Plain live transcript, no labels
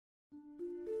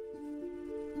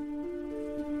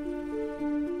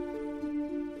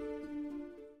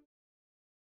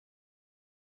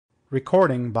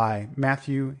Recording by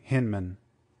Matthew Hinman.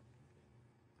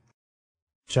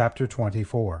 Chapter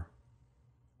 24.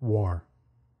 War.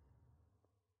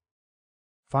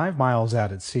 5 miles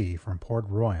out at sea from Port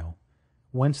Royal,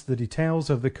 whence the details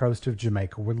of the coast of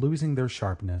Jamaica were losing their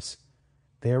sharpness,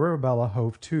 the Arabella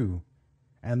hove to,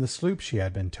 and the sloop she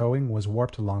had been towing was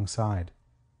warped alongside.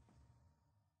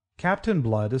 Captain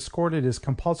Blood escorted his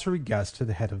compulsory guest to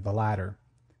the head of the ladder.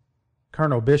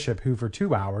 Colonel Bishop, who for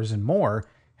 2 hours and more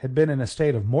had been in a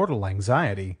state of mortal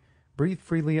anxiety, breathed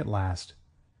freely at last,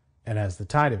 and as the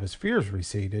tide of his fears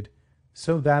receded,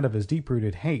 so that of his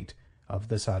deep-rooted hate of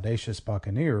this audacious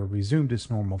buccaneer resumed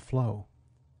its normal flow.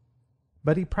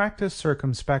 But he practised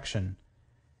circumspection.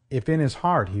 If in his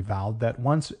heart he vowed that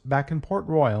once back in Port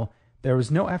Royal there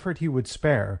was no effort he would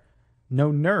spare,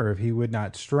 no nerve he would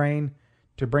not strain,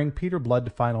 to bring Peter Blood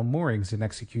to final moorings in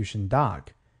Execution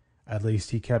Dock, at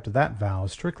least he kept that vow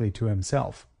strictly to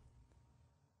himself.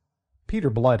 Peter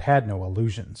Blood had no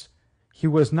illusions. He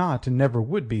was not and never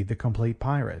would be the complete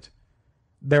pirate.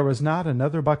 There was not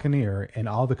another buccaneer in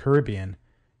all the Caribbean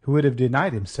who would have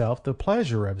denied himself the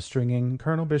pleasure of stringing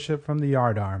Colonel Bishop from the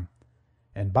yardarm,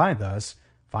 and by thus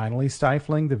finally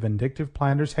stifling the vindictive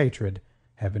planter's hatred,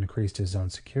 have increased his own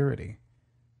security.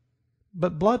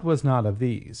 But Blood was not of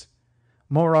these.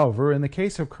 Moreover, in the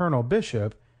case of Colonel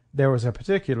Bishop, there was a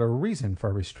particular reason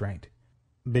for restraint.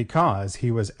 Because he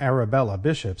was Arabella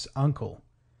Bishop's uncle,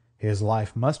 his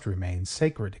life must remain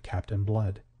sacred to Captain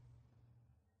Blood.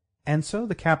 And so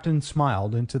the captain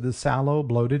smiled into the sallow,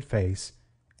 bloated face,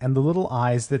 and the little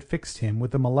eyes that fixed him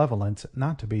with a malevolence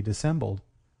not to be dissembled.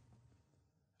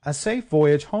 "A safe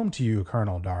voyage home to you,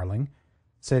 Colonel, darling,"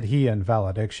 said he in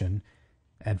valediction,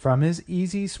 and from his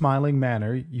easy, smiling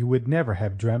manner you would never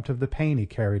have dreamt of the pain he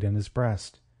carried in his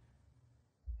breast.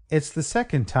 "It's the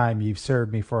second time you've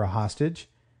served me for a hostage.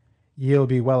 Ye'll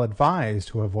be well advised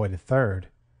to avoid a third.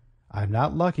 I'm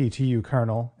not lucky to you,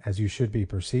 Colonel, as you should be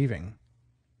perceiving."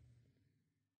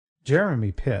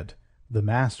 Jeremy Pitt, the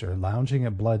master, lounging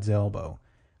at Blood's elbow,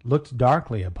 looked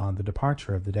darkly upon the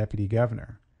departure of the deputy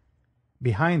governor.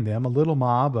 Behind them a little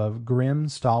mob of grim,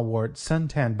 stalwart,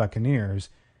 sun-tanned buccaneers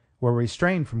were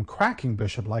restrained from cracking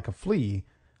Bishop like a flea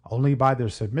only by their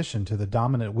submission to the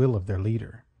dominant will of their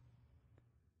leader.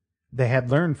 They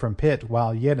had learned from Pitt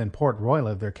while yet in Port Royal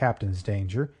of their captain's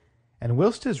danger, and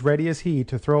whilst as ready as he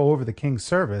to throw over the king's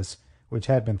service which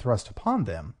had been thrust upon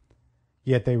them,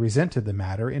 yet they resented the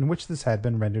manner in which this had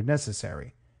been rendered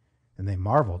necessary, and they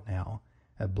marvelled now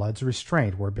at Blood's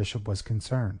restraint where Bishop was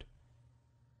concerned.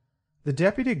 The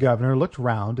deputy governor looked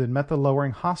round and met the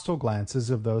lowering hostile glances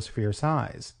of those fierce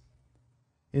eyes.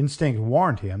 Instinct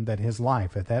warned him that his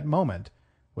life at that moment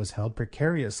was held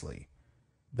precariously,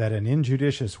 that an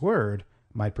injudicious word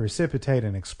might precipitate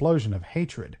an explosion of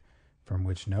hatred from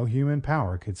which no human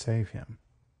power could save him.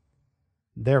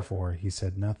 Therefore he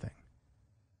said nothing.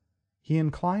 He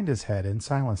inclined his head in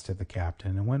silence to the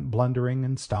captain and went blundering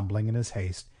and stumbling in his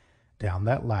haste down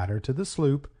that ladder to the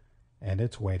sloop and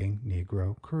its waiting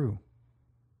negro crew.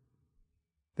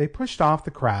 They pushed off the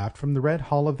craft from the red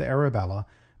hull of the Arabella,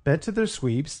 bent to their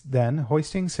sweeps, then,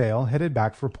 hoisting sail, headed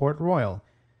back for Port Royal,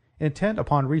 intent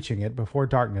upon reaching it before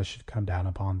darkness should come down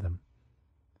upon them.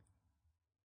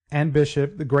 And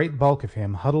Bishop, the great bulk of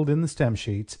him huddled in the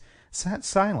stem-sheets, sat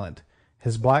silent,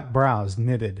 his black brows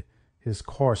knitted, his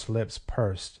coarse lips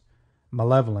pursed,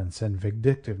 malevolence and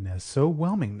vindictiveness so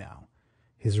whelming now,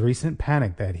 his recent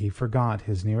panic, that he forgot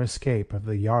his near escape of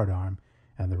the yardarm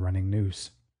and the running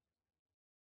noose.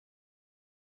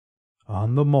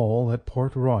 On the mole at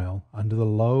Port Royal, under the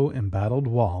low embattled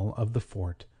wall of the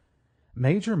fort,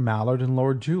 Major Mallard and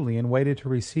Lord Julian waited to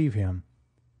receive him,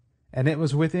 and it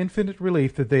was with infinite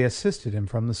relief that they assisted him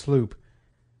from the sloop.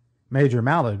 Major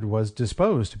Mallard was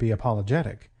disposed to be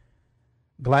apologetic.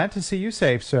 "Glad to see you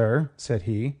safe, sir," said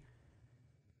he.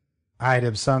 "I'd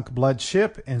have sunk Blood's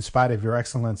ship, in spite of your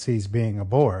Excellency's being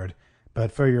aboard,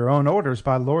 but for your own orders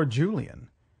by Lord Julian,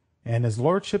 and his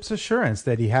lordship's assurance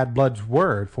that he had Blood's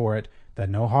word for it that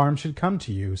no harm should come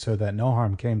to you, so that no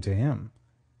harm came to him.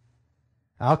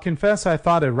 I'll confess I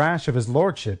thought it rash of his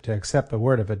lordship to accept the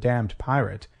word of a damned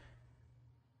pirate."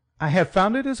 "I have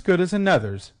found it as good as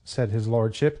another's," said his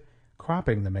lordship,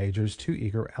 cropping the major's too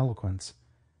eager eloquence.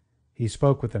 He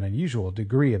spoke with an unusual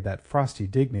degree of that frosty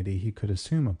dignity he could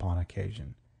assume upon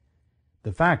occasion.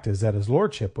 The fact is that his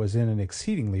lordship was in an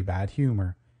exceedingly bad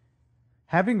humour.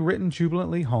 Having written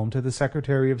jubilantly home to the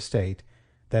Secretary of State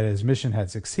that his mission had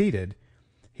succeeded,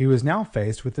 he was now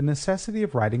faced with the necessity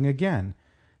of writing again,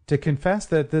 to confess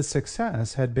that this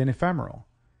success had been ephemeral.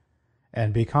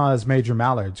 And because Major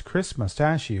Mallard's crisp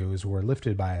mustachios were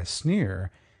lifted by a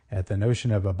sneer, at the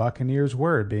notion of a buccaneer's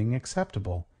word being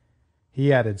acceptable,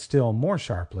 he added still more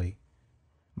sharply,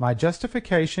 "My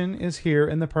justification is here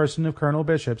in the person of Colonel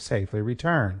Bishop safely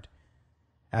returned.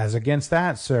 As against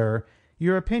that, sir,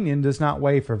 your opinion does not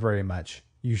weigh for very much.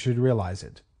 You should realize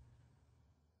it."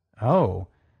 "Oh,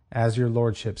 as your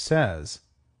lordship says."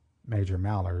 Major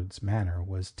Mallard's manner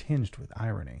was tinged with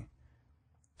irony.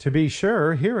 "To be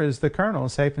sure, here is the colonel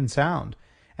safe and sound,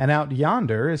 and out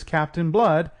yonder is Captain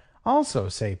Blood, also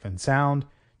safe and sound,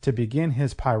 to begin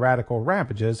his piratical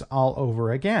ravages all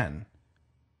over again."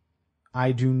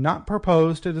 "I do not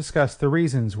propose to discuss the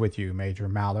reasons with you, Major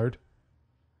Mallard.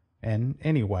 And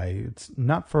anyway, it's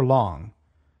not for long,"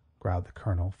 growled the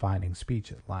colonel, finding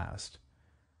speech at last.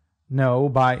 "No,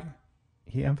 by—"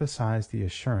 he emphasized the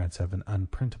assurance of an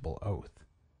unprintable oath.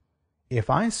 "If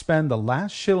I spend the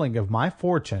last shilling of my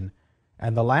fortune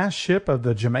and the last ship of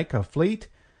the Jamaica fleet,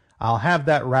 I'll have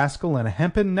that rascal in a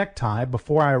hempen necktie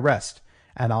before I rest,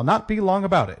 and I'll not be long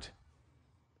about it."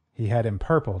 He had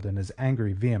empurpled in his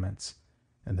angry vehemence,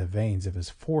 and the veins of his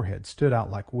forehead stood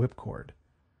out like whipcord.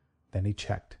 Then he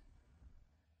checked.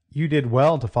 "You did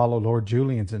well to follow Lord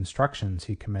Julian's instructions,"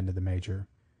 he commended the Major.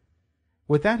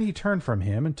 With that he turned from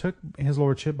him and took his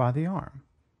lordship by the arm.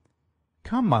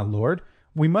 "Come, my lord,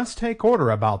 we must take order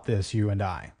about this, you and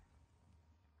I."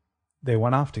 They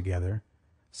went off together,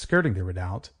 skirting the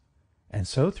redoubt, and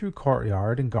so through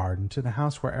courtyard and garden to the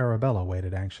house where Arabella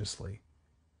waited anxiously.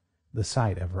 The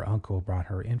sight of her uncle brought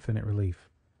her infinite relief,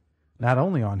 not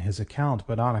only on his account,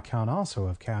 but on account also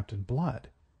of Captain Blood.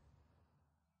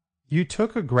 "You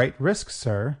took a great risk,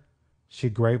 sir," she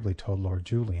gravely told Lord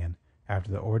Julian,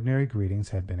 after the ordinary greetings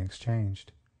had been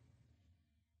exchanged.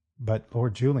 But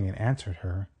Lord Julian answered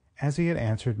her, as he had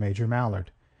answered Major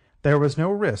Mallard. "There was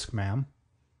no risk, ma'am."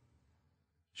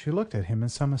 She looked at him in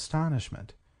some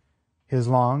astonishment. His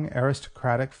long,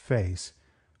 aristocratic face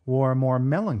wore a more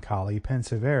melancholy,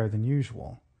 pensive air than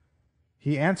usual.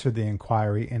 He answered the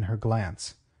inquiry in her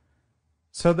glance.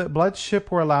 "So that Blood's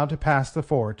ship were allowed to pass the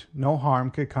fort, no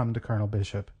harm could come to Colonel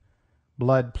Bishop.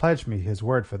 Blood pledged me his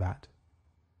word for that."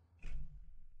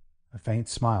 A faint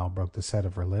smile broke the set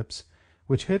of her lips,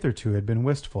 which hitherto had been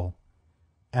wistful,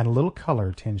 and a little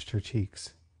colour tinged her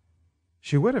cheeks.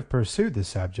 She would have pursued the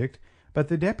subject, but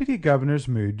the deputy governor's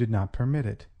mood did not permit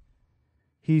it.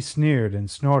 He sneered and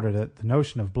snorted at the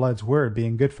notion of Blood's word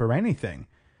being good for anything,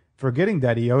 forgetting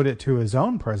that he owed it to his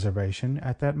own preservation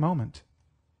at that moment.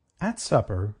 At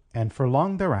supper, and for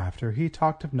long thereafter, he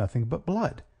talked of nothing but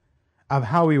Blood, of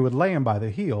how he would lay him by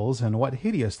the heels, and what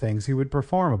hideous things he would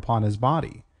perform upon his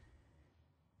body.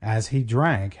 As he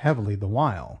drank heavily the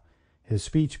while, his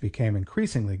speech became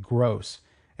increasingly gross,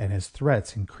 and his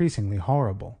threats increasingly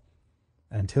horrible,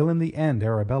 until in the end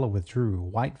Arabella withdrew,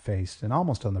 white-faced and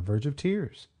almost on the verge of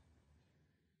tears.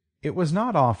 It was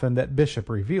not often that Bishop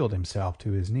revealed himself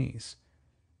to his niece.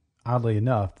 Oddly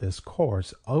enough, this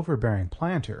coarse, overbearing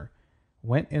planter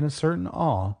went in a certain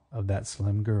awe of that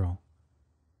slim girl.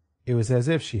 It was as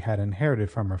if she had inherited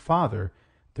from her father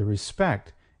the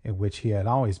respect in which he had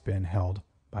always been held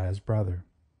by his brother.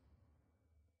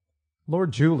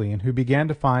 Lord Julian, who began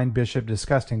to find Bishop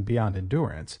disgusting beyond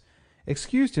endurance,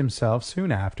 excused himself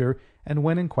soon after and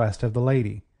went in quest of the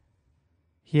lady.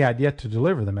 He had yet to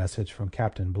deliver the message from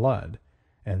Captain Blood,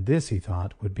 and this, he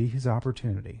thought, would be his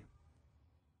opportunity.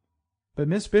 But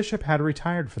Miss Bishop had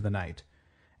retired for the night,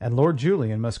 and Lord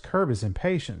Julian must curb his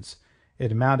impatience.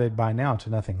 It amounted by now to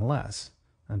nothing less,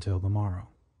 until the morrow.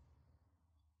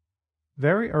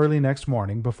 Very early next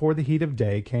morning, before the heat of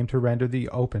day came to render the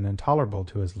open intolerable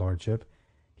to his lordship,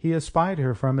 he espied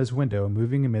her from his window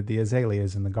moving amid the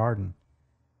azaleas in the garden.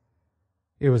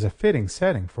 It was a fitting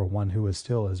setting for one who was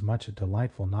still as much a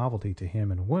delightful novelty to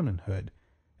him in womanhood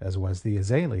as was the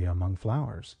azalea among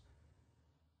flowers.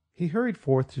 He hurried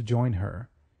forth to join her,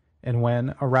 and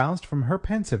when, aroused from her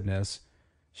pensiveness,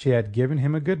 she had given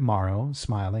him a good morrow,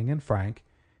 smiling and frank,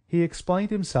 he explained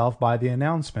himself by the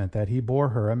announcement that he bore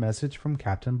her a message from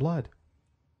Captain Blood.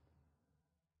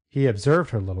 He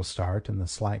observed her little start and the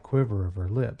slight quiver of her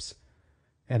lips,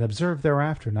 and observed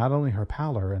thereafter not only her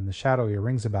pallor and the shadowy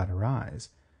rings about her eyes,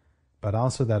 but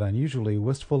also that unusually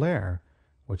wistful air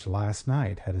which last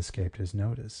night had escaped his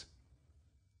notice.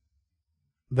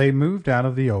 They moved out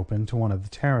of the open to one of the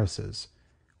terraces,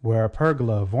 where a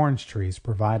pergola of orange trees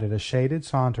provided a shaded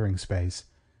sauntering space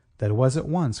that was at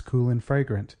once cool and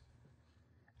fragrant.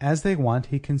 As they went,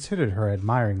 he considered her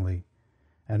admiringly,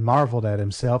 and marvelled at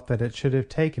himself that it should have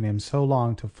taken him so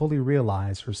long to fully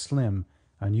realize her slim,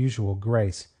 unusual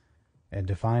grace, and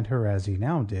to find her, as he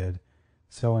now did,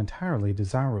 so entirely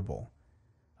desirable,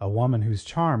 a woman whose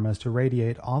charm must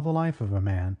irradiate all the life of a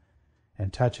man,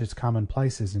 and touch its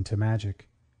commonplaces into magic.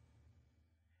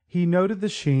 He noted the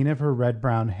sheen of her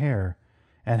red-brown hair,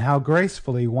 and how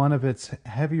gracefully one of its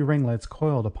heavy ringlets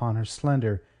coiled upon her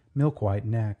slender, milk-white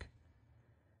neck.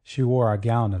 She wore a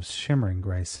gown of shimmering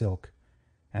grey silk,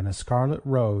 and a scarlet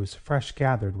rose, fresh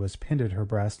gathered, was pinned at her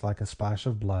breast like a splash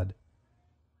of blood.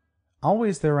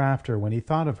 Always thereafter, when he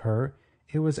thought of her,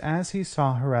 it was as he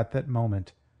saw her at that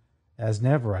moment, as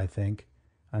never, I think,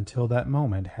 until that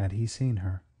moment had he seen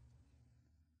her.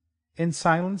 In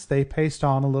silence they paced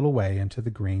on a little way into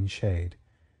the green shade.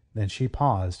 Then she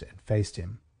paused and faced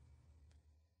him.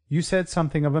 "You said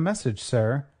something of a message,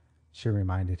 sir," she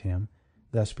reminded him,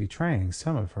 thus betraying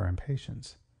some of her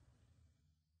impatience.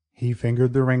 He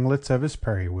fingered the ringlets of his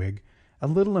periwig, a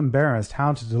little embarrassed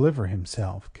how to deliver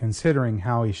himself, considering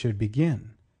how he should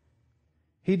begin.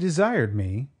 "He desired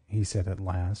me," he said at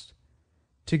last,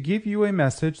 "to give you a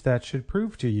message that should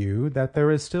prove to you that there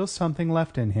is still something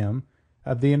left in him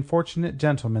of the unfortunate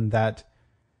gentleman that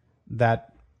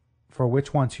for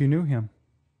which once you knew him."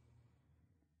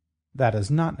 "That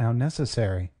is not now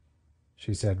necessary,"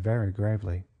 she said very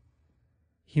gravely.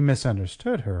 He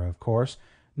misunderstood her, of course,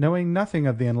 knowing nothing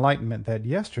of the enlightenment that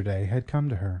yesterday had come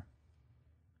to her.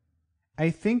 "I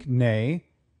think, nay,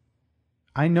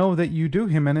 I know that you do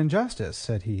him an injustice,"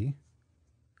 said he.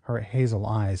 Her hazel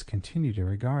eyes continued to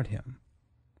regard him.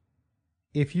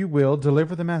 "If you will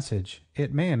deliver the message,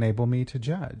 it may enable me to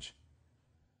judge."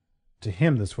 To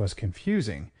him this was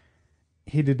confusing.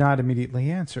 He did not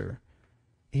immediately answer.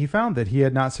 He found that he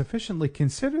had not sufficiently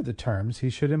considered the terms he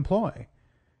should employ,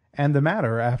 and the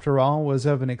matter, after all, was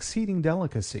of an exceeding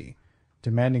delicacy,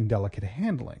 demanding delicate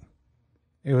handling.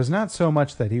 It was not so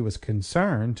much that he was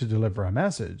concerned to deliver a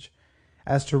message,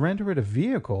 as to render it a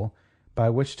vehicle by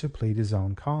which to plead his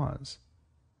own cause.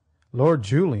 Lord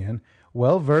Julian,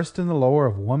 well versed in the lore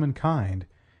of womankind,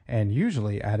 and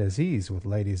usually at his ease with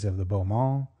ladies of the beau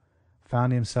monde,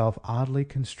 found himself oddly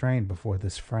constrained before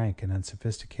this frank and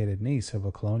unsophisticated niece of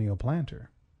a colonial planter.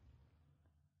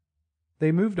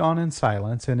 They moved on in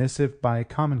silence, and as if by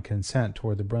common consent,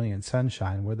 toward the brilliant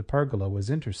sunshine where the pergola was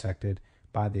intersected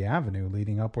by the avenue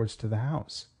leading upwards to the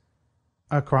house.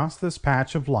 Across this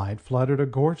patch of light fluttered a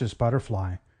gorgeous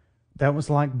butterfly that was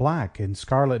like black and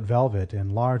scarlet velvet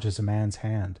and large as a man's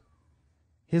hand.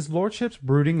 His lordship's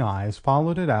brooding eyes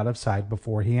followed it out of sight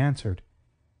before he answered.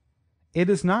 "It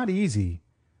is not easy.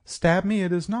 Stab me,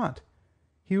 it is not.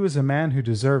 He was a man who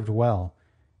deserved well,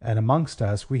 and amongst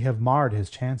us we have marred his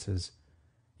chances.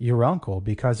 Your uncle,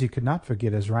 because he could not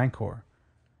forget his rancour.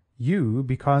 You,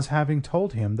 because having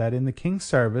told him that in the king's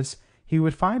service he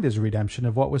would find his redemption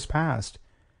of what was past,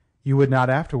 you would not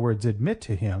afterwards admit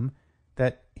to him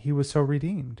that he was so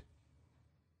redeemed.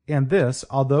 And this,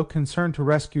 although concerned to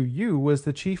rescue you, was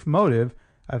the chief motive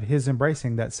of his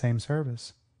embracing that same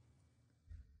service."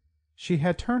 She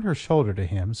had turned her shoulder to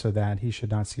him so that he should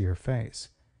not see her face.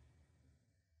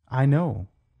 I know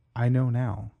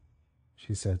now,"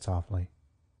 she said softly.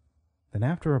 Then,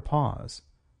 after a pause,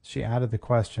 she added the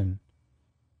question,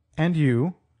 "And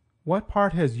you? What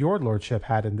part has your lordship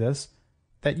had in this,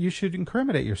 that you should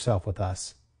incriminate yourself with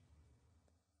us?"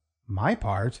 "My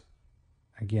part?"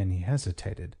 Again he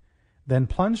hesitated, then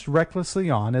plunged recklessly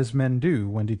on, as men do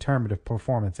when determined to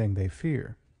perform a thing they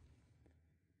fear.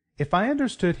 "If I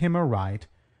understood him aright,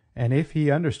 and if he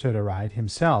understood aright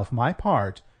himself, my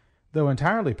part, though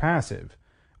entirely passive,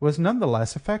 was none the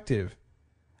less effective.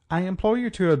 I implore you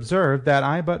to observe that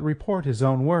I but report his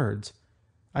own words.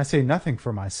 I say nothing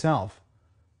for myself."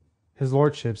 His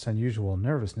lordship's unusual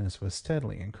nervousness was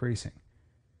steadily increasing.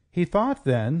 "He thought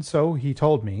then, so he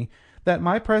told me, that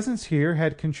my presence here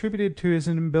had contributed to his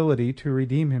inability to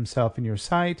redeem himself in your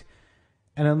sight,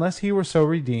 and unless he were so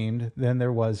redeemed, then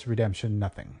there was redemption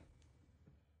nothing."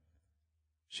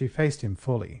 She faced him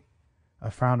fully,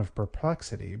 a frown of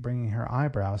perplexity bringing her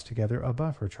eyebrows together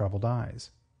above her troubled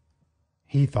eyes.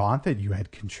 "He thought that you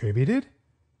had contributed?"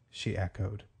 she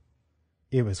echoed.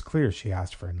 It was clear she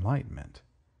asked for enlightenment.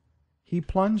 He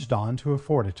plunged on to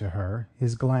afford it to her,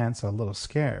 his glance a little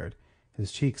scared,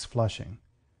 his cheeks flushing.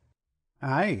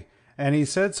 "Aye, and he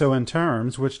said so in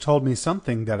terms which told me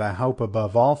something that I hope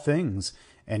above all things,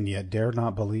 and yet dare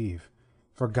not believe.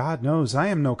 For God knows I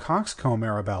am no coxcomb,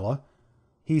 Arabella.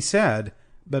 He said,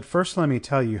 but first let me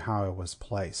tell you how it was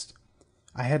placed.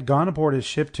 I had gone aboard his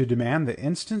ship to demand the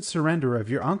instant surrender of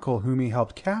your uncle whom he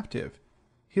held captive.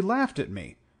 He laughed at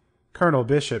me. Colonel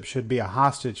Bishop should be a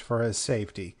hostage for his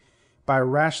safety. By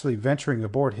rashly venturing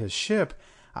aboard his ship,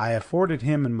 I afforded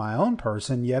him in my own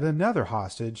person yet another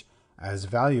hostage, as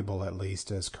valuable at least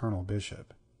as Colonel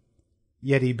Bishop.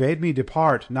 Yet he bade me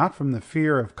depart not from the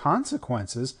fear of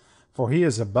consequences, for he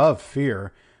is above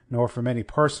fear, nor from any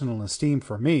personal esteem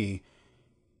for me,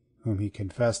 whom he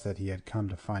confessed that he had come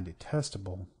to find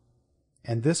detestable,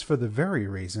 and this for the very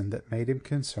reason that made him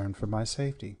concerned for my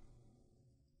safety.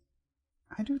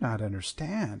 "I do not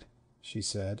understand," she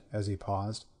said, as he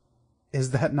paused.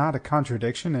 "Is that not a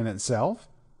contradiction in itself?"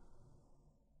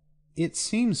 "It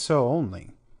seems so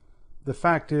only. The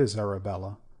fact is,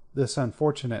 Arabella, this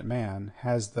unfortunate man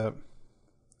has the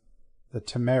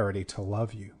temerity to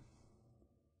love you."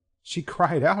 She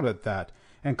cried out at that,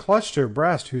 and clutched her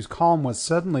breast, whose calm was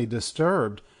suddenly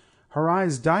disturbed. Her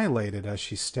eyes dilated as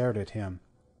she stared at him.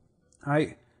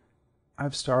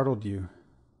 I've startled you,"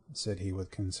 said he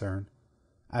with concern.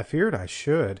 "I feared I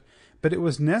should, but it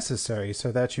was necessary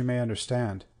so that you may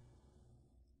understand."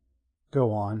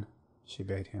 "Go on," she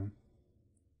bade him.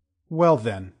 "Well,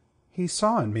 then, he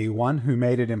saw in me one who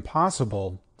made it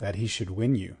impossible that he should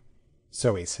win you,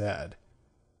 so he said.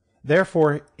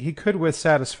 Therefore he could with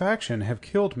satisfaction have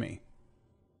killed me.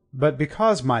 But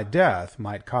because my death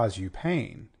might cause you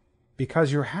pain,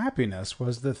 because your happiness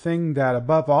was the thing that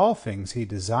above all things he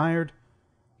desired,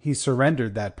 he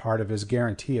surrendered that part of his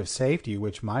guarantee of safety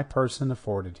which my person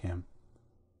afforded him.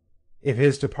 If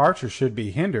his departure should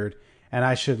be hindered, and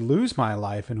I should lose my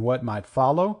life in what might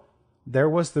follow, there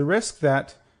was the risk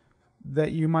that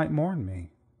you might mourn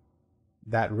me.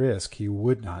 That risk he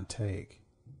would not take.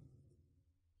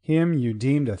 Him you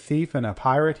deemed a thief and a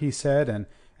pirate, he said, and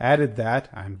added that,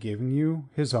 I am giving you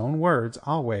his own words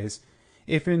always,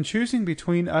 if in choosing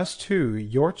between us two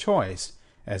your choice,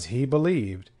 as he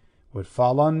believed, would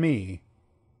fall on me,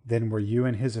 then were you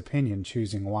in his opinion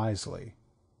choosing wisely.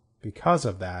 Because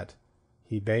of that,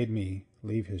 he bade me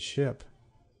leave his ship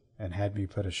and had me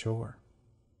put ashore."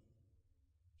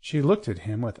 She looked at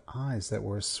him with eyes that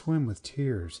were aswim with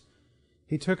tears.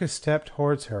 He took a step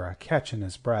towards her, a catch in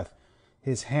his breath,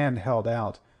 his hand held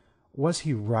out. "Was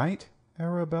he right,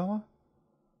 Arabella?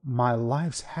 My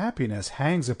life's happiness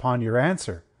hangs upon your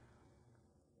answer."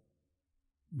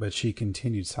 But she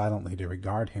continued silently to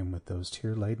regard him with those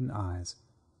tear-laden eyes,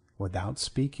 without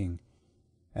speaking,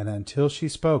 and until she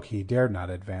spoke he dared not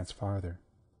advance farther.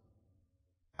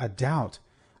 A doubt,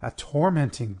 a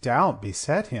tormenting doubt,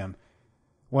 beset him.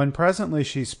 When presently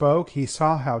she spoke, he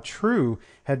saw how true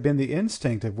had been the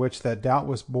instinct of which that doubt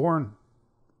was born,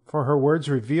 for her words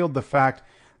revealed the fact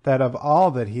that of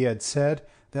all that he had said,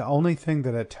 the only thing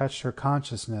that had touched her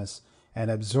consciousness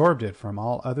and absorbed it from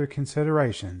all other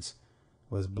considerations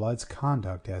was Blood's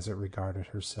conduct as it regarded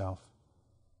herself.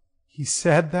 "He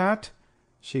said that?"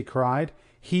 she cried.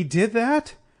 "He did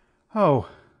that? Oh!"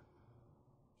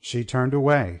 She turned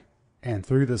away, and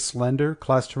through the slender,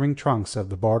 clustering trunks of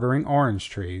the bordering orange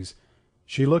trees,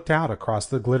 she looked out across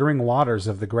the glittering waters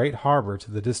of the great harbour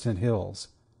to the distant hills.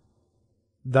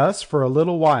 Thus for a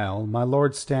little while my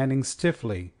lord standing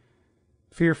stiffly,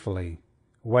 fearfully,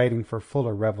 waiting for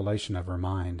fuller revelation of her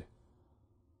mind.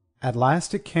 At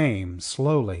last it came,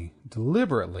 slowly,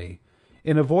 deliberately,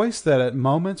 in a voice that at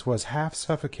moments was half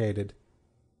suffocated.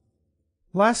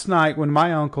 "Last night, when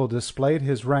my uncle displayed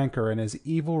his rancour and his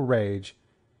evil rage,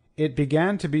 it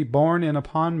began to be borne in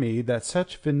upon me that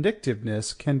such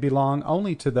vindictiveness can belong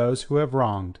only to those who have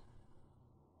wronged.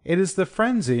 It is the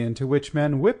frenzy into which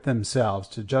men whip themselves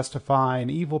to justify an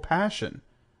evil passion.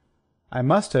 I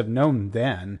must have known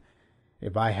then,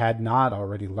 if I had not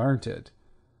already learnt it,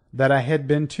 that I had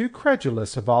been too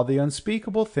credulous of all the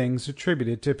unspeakable things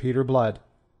attributed to Peter Blood.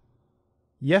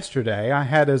 Yesterday I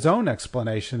had his own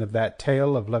explanation of that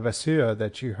tale of Levasseur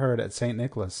that you heard at St.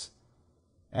 Nicholas.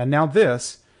 And now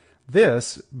this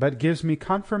but gives me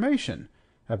confirmation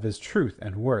of his truth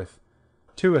and worth.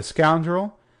 To a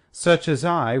scoundrel, such as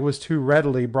I was too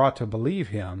readily brought to believe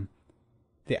him,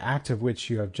 the act of which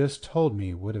you have just told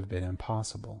me would have been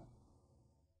impossible."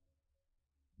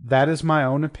 "That is my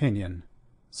own opinion,"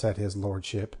 said his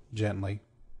lordship gently.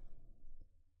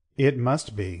 "It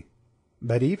must be.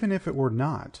 But even if it were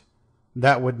not,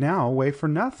 that would now weigh for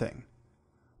nothing.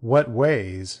 What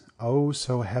weighs, oh,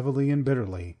 so heavily and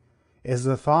bitterly, is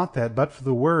the thought that but for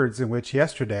the words in which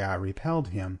yesterday I repelled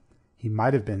him, he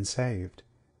might have been saved.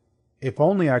 If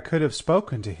only I could have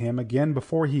spoken to him again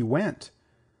before he went.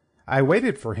 I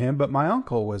waited for him, but my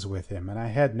uncle was with him, and I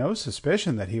had no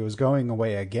suspicion that he was going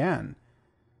away again.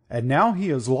 And now he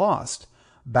is lost,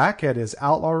 back at his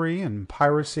outlawry and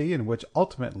piracy, in which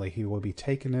ultimately he will be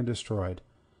taken and destroyed.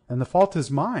 And the fault is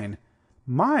mine.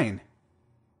 Mine!"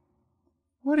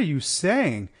 "What are you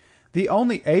saying? The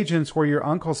only agents were your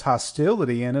uncle's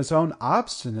hostility and his own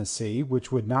obstinacy,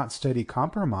 which would not study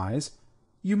compromise.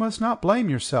 You must not blame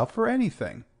yourself for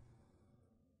anything."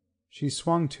 She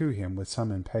swung to him with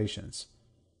some impatience,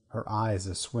 her eyes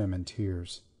aswim in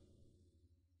tears.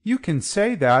 You can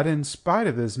say that in spite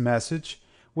of this message,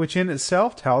 which in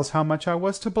itself tells how much I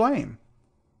was to blame.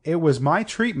 It was my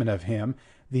treatment of him,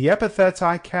 the epithets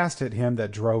I cast at him,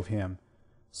 that drove him.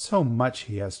 So much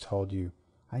he has told you.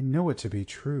 I know it to be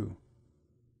true.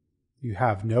 You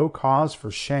have no cause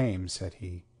for shame, said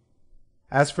he.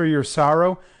 As for your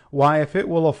sorrow, why, if it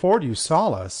will afford you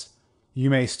solace, you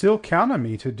may still count on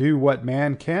me to do what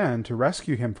man can to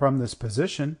rescue him from this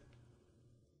position.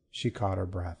 She caught her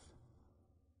breath.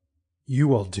 You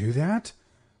will do that?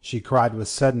 She cried with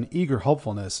sudden eager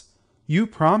hopefulness. You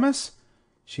promise?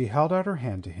 She held out her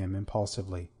hand to him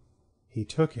impulsively. He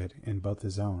took it in both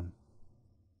his own.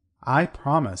 I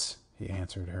promise, he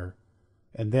answered her,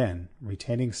 and then,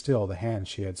 retaining still the hand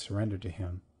she had surrendered to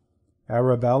him,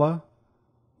 Arabella,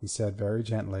 he said very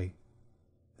gently,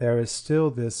 there is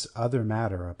still this other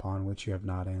matter upon which you have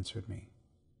not answered me.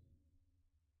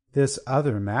 This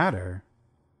other matter?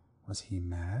 Was he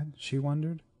mad, she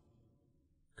wondered?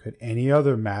 Could any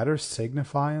other matter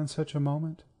signify in such a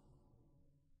moment?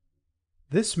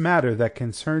 This matter that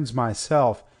concerns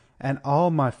myself and all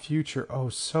my future, oh,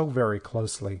 so very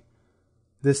closely.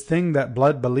 This thing that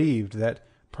Blood believed, that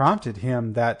prompted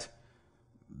him, that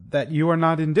you are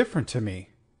not indifferent to me.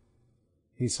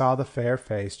 He saw the fair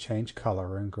face change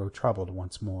color and grow troubled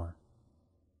once more.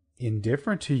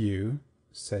 Indifferent to you?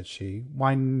 Said she.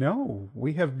 Why, no,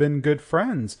 we have been good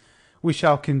friends. We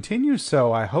shall continue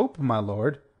so, I hope, my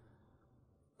lord.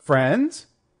 Friends?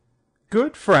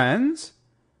 Good friends?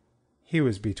 He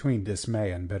was between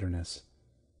dismay and bitterness.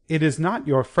 It is not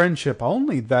your friendship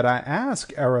only that I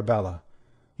ask, Arabella.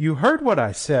 You heard what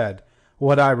I said,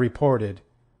 what I reported.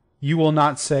 You will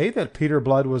not say that Peter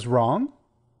Blood was wrong?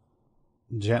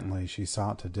 Gently she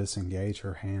sought to disengage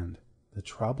her hand, the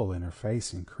trouble in her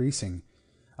face increasing.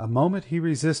 A moment he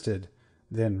resisted,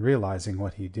 then, realizing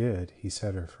what he did, he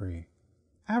set her free.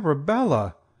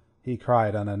 Arabella! He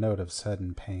cried on a note of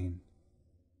sudden pain.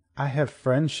 I have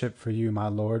friendship for you, my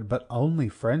lord, but only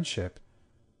friendship.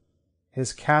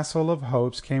 His castle of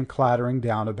hopes came clattering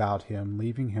down about him,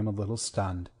 leaving him a little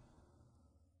stunned.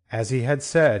 As he had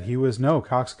said, he was no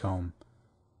coxcomb.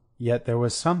 Yet there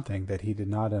was something that he did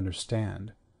not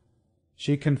understand.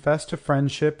 She confessed to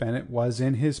friendship, and it was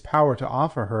in his power to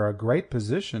offer her a great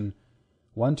position,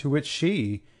 one to which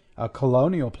she, a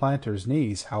colonial planter's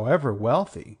niece, however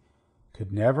wealthy,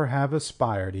 could never have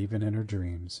aspired even in her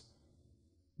dreams.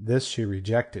 This she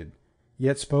rejected,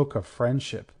 yet spoke of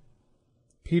friendship.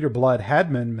 Peter Blood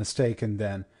had been mistaken,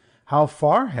 then. How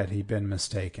far had he been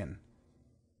mistaken?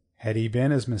 Had he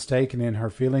been as mistaken in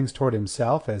her feelings toward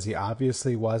himself as he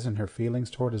obviously was in her feelings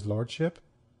toward his lordship?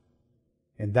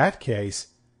 In that case,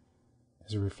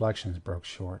 his reflections broke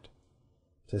short.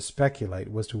 To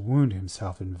speculate was to wound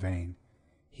himself in vain.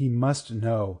 He must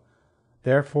know.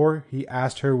 Therefore he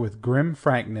asked her with grim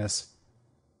frankness,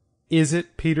 Is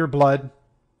it Peter Blood?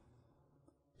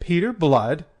 Peter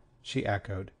Blood? She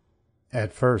echoed.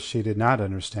 At first she did not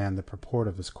understand the purport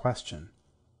of his question.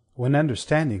 When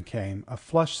understanding came, a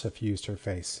flush suffused her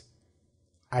face.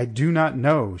 I do not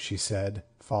know, she said,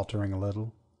 faltering a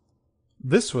little.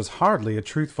 This was hardly a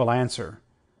truthful answer,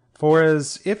 for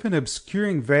as if an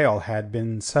obscuring veil had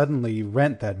been suddenly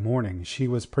rent that morning, she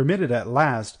was permitted at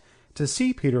last to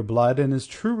see Peter Blood in his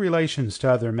true relations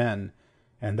to other men,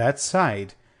 and that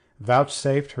sight,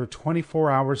 vouchsafed her 24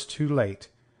 hours too late,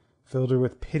 filled her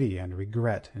with pity and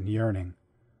regret and yearning.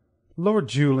 Lord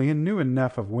Julian knew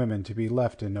enough of women to be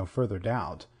left in no further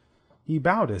doubt. He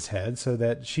bowed his head so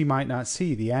that she might not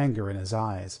see the anger in his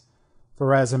eyes,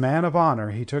 for as a man of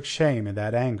honor he took shame in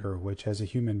that anger which as a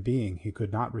human being he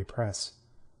could not repress.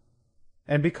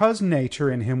 And because nature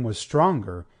in him was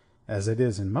stronger, as it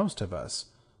is in most of us,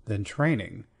 than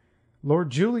training, Lord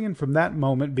Julian from that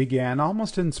moment began,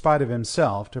 almost in spite of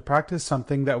himself, to practice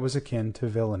something that was akin to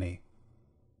villainy.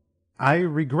 I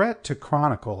regret to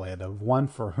chronicle it of one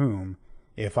for whom,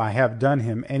 if I have done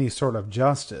him any sort of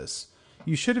justice,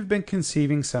 you should have been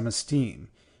conceiving some esteem.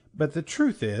 But the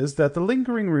truth is that the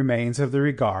lingering remains of the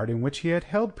regard in which he had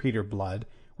held Peter Blood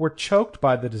were choked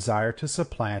by the desire to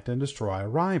supplant and destroy a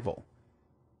rival.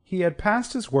 He had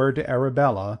passed his word to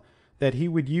Arabella that he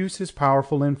would use his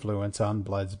powerful influence on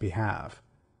Blood's behalf.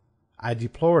 I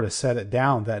deplore to set it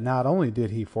down that not only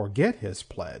did he forget his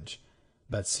pledge,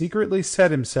 but secretly set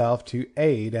himself to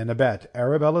aid and abet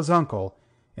Arabella's uncle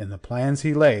in the plans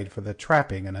he laid for the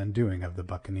trapping and undoing of the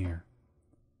buccaneer.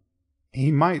 He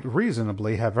might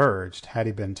reasonably have urged, had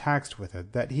he been taxed with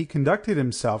it, that he conducted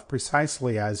himself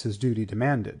precisely as his duty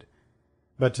demanded.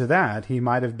 But to that he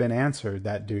might have been answered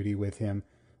that duty with him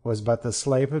was but the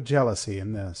slave of jealousy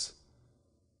in this.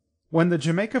 When the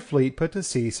Jamaica fleet put to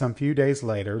sea some few days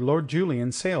later, Lord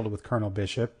Julian sailed with Colonel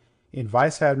Bishop in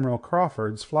Vice Admiral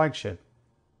Crawford's flagship.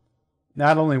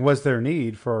 Not only was there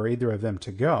need for either of them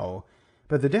to go,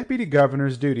 but the deputy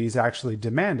governor's duties actually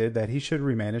demanded that he should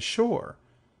remain ashore,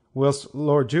 whilst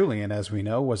Lord Julian, as we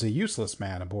know, was a useless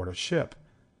man aboard a ship.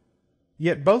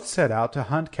 Yet both set out to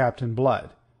hunt Captain Blood,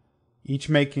 each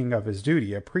making of his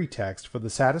duty a pretext for the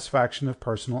satisfaction of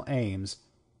personal aims,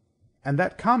 and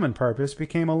that common purpose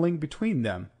became a link between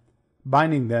them,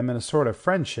 binding them in a sort of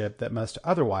friendship that must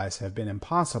otherwise have been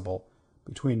impossible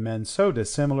between men so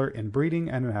dissimilar in breeding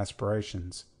and in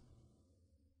aspirations.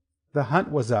 The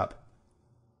hunt was up.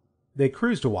 They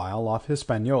cruised a while off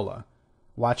Hispaniola,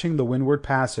 watching the windward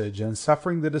passage and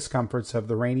suffering the discomforts of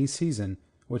the rainy season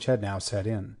which had now set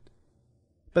in.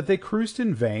 But they cruised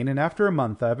in vain, and after a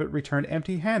month of it returned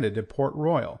empty-handed to Port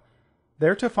Royal,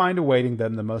 there to find awaiting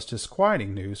them the most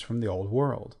disquieting news from the Old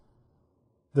World.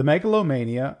 The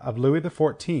megalomania of Louis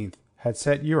XIV had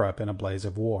set Europe in a blaze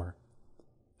of war.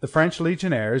 The French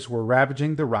legionaries were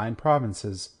ravaging the Rhine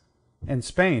provinces, and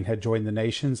Spain had joined the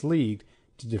nations leagued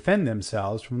to defend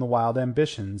themselves from the wild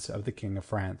ambitions of the King of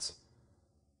France.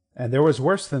 And there was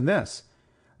worse than this.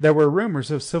 There were rumours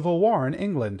of civil war in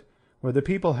England, where the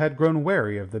people had grown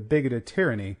weary of the bigoted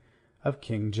tyranny of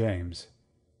King James.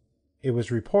 It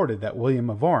was reported that William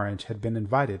of Orange had been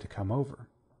invited to come over.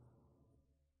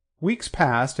 Weeks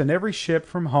passed, and every ship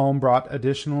from home brought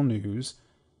additional news.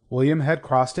 William had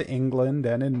crossed to England,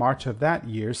 and in March of that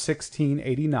year,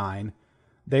 1689,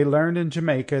 they learned in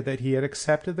Jamaica that he had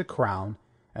accepted the crown,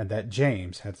 and that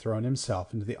James had thrown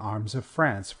himself into the arms of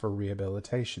France for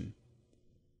rehabilitation.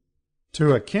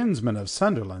 To a kinsman of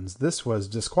Sunderland's this was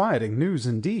disquieting news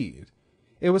indeed.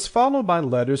 It was followed by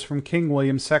letters from King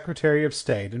William's Secretary of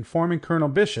State informing Colonel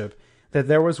Bishop that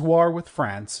there was war with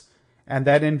France, and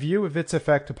that in view of its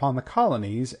effect upon the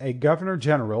colonies, a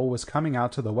Governor-General was coming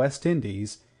out to the West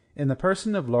Indies in the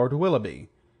person of Lord Willoughby,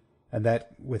 and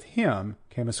that with him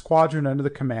came a squadron under the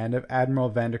command of Admiral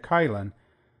van der Kuylen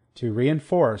to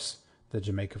reinforce the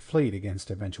Jamaica fleet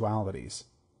against eventualities.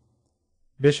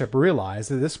 Bishop realized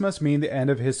that this must mean the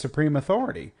end of his supreme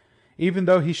authority, even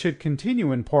though he should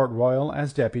continue in Port Royal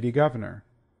as deputy governor.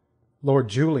 Lord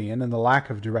Julian, in the lack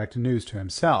of direct news to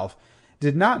himself,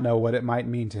 did not know what it might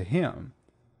mean to him,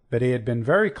 but he had been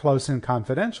very close and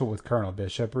confidential with Colonel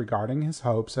Bishop regarding his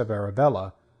hopes of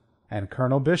Arabella, and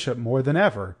Colonel Bishop, more than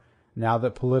ever, now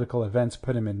that political events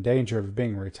put him in danger of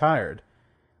being retired,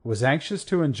 was anxious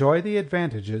to enjoy the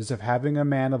advantages of having a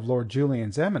man of Lord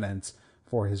Julian's eminence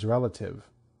for his relative.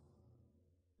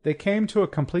 They came to a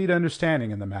complete understanding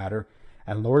in the matter,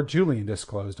 and Lord Julian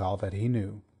disclosed all that he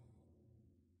knew.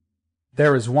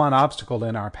 "There is one obstacle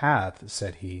in our path,"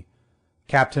 said he.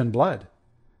 "Captain Blood.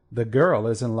 The girl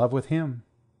is in love with him."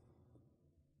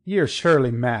 "Ye are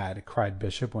surely mad," cried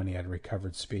Bishop when he had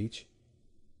recovered speech.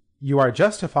 "You are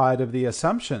justified of the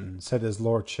assumption," said his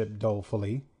lordship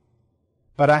dolefully.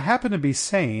 "But I happen to be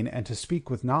sane and to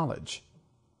speak with knowledge."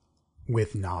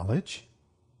 "With knowledge?"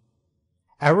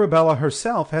 "Arabella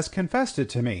herself has confessed it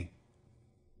to me."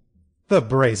 "The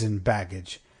brazen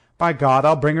baggage! By God,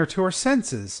 I'll bring her to her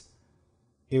senses."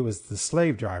 It was the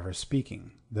slave-driver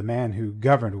speaking, the man who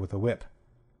governed with a whip.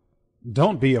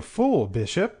 "Don't be a fool,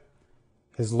 Bishop."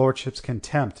 His lordship's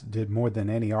contempt did more than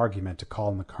any argument to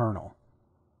calm the colonel.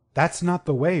 "That's not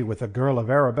the way with a girl of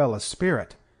Arabella's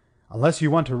spirit. Unless you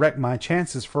want to wreck my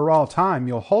chances for all time,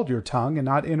 you'll hold your tongue and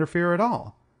not interfere at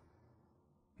all."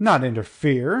 "Not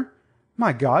interfere?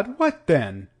 My God, what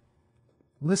then?"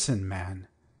 "Listen, man.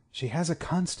 She has a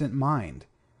constant mind.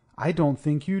 I don't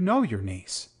think you know your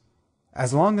niece.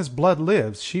 As long as Blood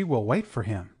lives, she will wait for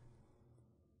him.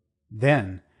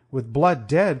 Then, with Blood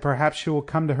dead, perhaps she will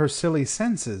come to her silly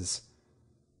senses."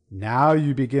 "Now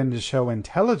you begin to show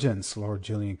intelligence," Lord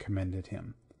Julian commended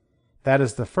him. "That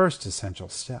is the first essential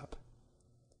step."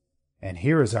 "And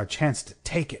here is our chance to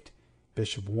take it."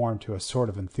 Bishop warmed to a sort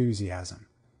of enthusiasm.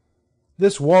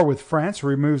 "This war with France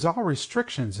removes all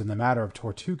restrictions in the matter of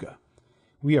Tortuga.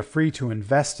 We are free to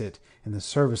invest it in the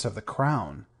service of the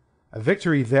crown. A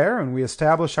victory there, and we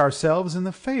establish ourselves in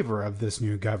the favour of this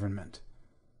new government."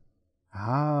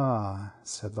 "Ah,"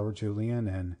 said Lord Julian,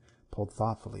 and pulled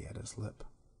thoughtfully at his lip.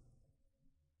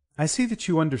 "I see that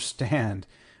you understand,"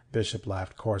 Bishop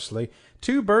laughed coarsely.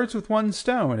 "Two birds with one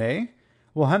stone, eh?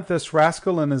 We'll hunt this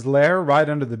rascal in his lair right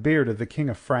under the beard of the King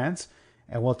of France,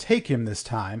 and we'll take him this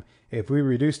time if we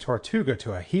reduce Tortuga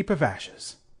to a heap of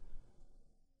ashes."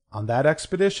 On that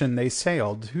expedition they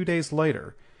sailed 2 days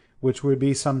later, which would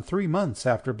be some 3 months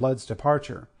after Blood's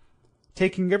departure,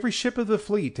 taking every ship of the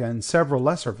fleet and several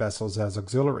lesser vessels as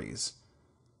auxiliaries.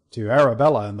 To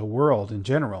Arabella and the world in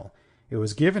general, it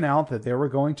was given out that they were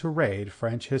going to raid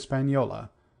French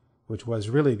Hispaniola, which was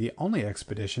really the only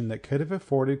expedition that could have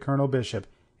afforded Colonel Bishop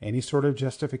any sort of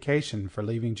justification for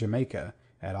leaving Jamaica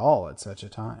at all at such a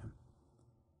time.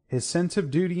 His sense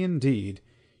of duty, indeed,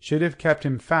 should have kept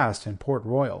him fast in Port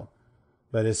Royal,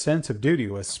 but his sense of duty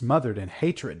was smothered in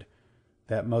hatred,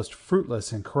 that most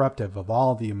fruitless and corruptive of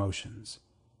all the emotions.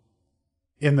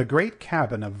 In the great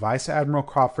cabin of Vice Admiral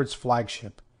Crawford's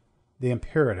flagship, the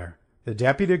Imperator, the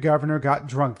deputy governor, got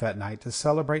drunk that night to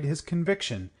celebrate his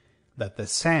conviction that the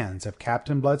sands of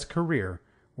Captain Blood's career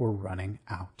were running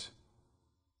out.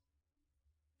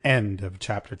 End of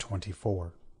chapter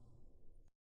 24.